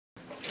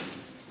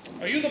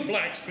Are you the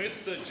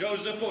blacksmith,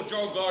 Joseph or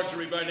Joe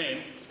Gargery by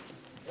name?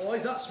 Oi,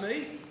 that's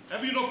me.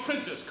 Have you no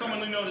prentice,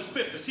 commonly known as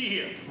Pip? Is he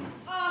here?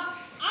 I'm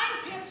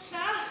Pip, sir.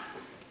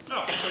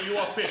 Oh, so you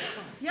are Pip.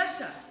 Yes,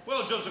 sir.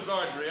 Well, Joseph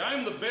Gargery, I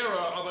am the bearer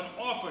of an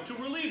offer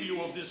to relieve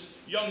you of this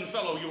young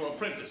fellow, your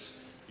apprentice.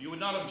 You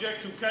would not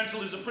object to cancel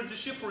his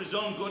apprenticeship for his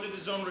own good at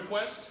his own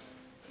request?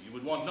 You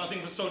would want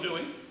nothing for so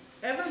doing?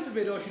 Heaven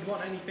forbid I should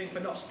want anything for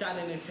not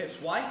standing in Pip's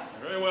way.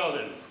 Very well,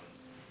 then.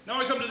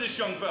 Now I come to this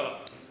young fellow.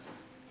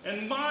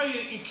 And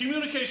my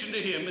communication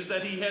to him is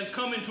that he has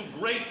come into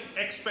great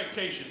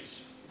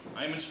expectations.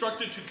 I am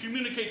instructed to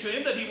communicate to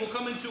him that he will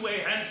come into a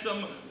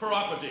handsome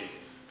property.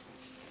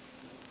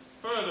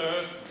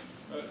 Further,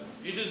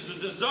 it is the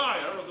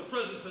desire of the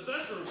present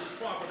possessor of this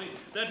property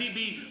that he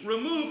be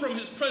removed from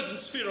his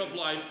present sphere of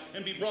life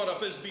and be brought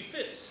up as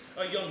befits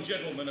a young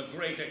gentleman of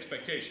great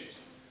expectations.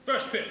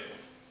 First, Pip,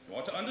 you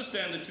ought to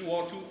understand that you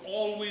ought to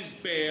always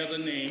bear the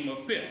name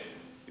of Pip.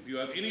 If you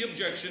have any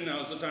objection,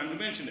 now's the time to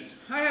mention it.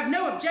 I have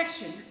no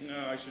objection.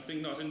 No, I should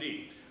think not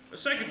indeed.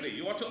 Secondly,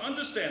 you ought to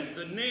understand that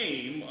the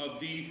name of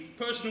the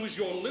person who is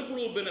your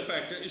liberal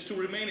benefactor is to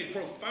remain a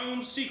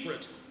profound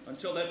secret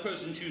until that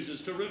person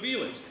chooses to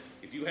reveal it.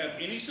 If you have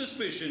any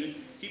suspicion,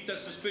 keep that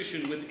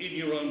suspicion within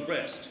your own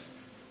breast.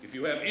 If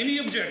you have any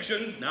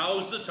objection,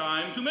 now's the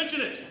time to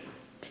mention it.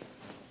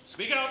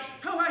 Speak out.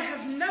 Oh, I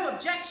have no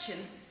objection.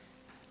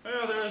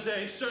 Well, there is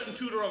a certain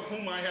tutor of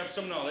whom I have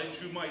some knowledge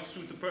who might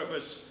suit the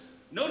purpose.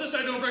 Notice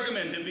I don't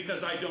recommend him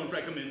because I don't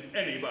recommend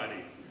anybody.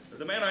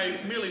 The man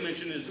I merely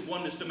mention is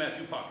one Mr.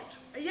 Matthew Pocket.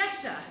 Yes,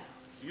 sir.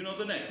 You know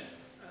the name?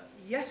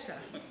 Yes, sir.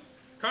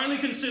 Kindly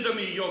consider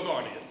me your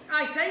guardian.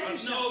 I thank you,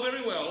 sir. No,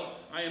 very well.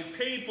 I am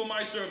paid for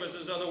my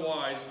services,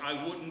 otherwise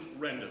I wouldn't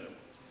render them.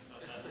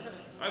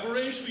 I've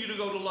arranged for you to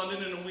go to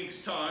London in a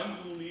week's time.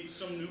 You will need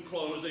some new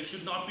clothes. They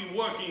should not be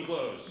working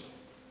clothes.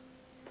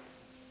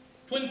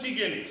 20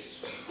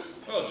 guineas.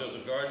 Well,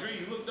 Joseph Gargery,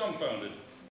 you look dumbfounded.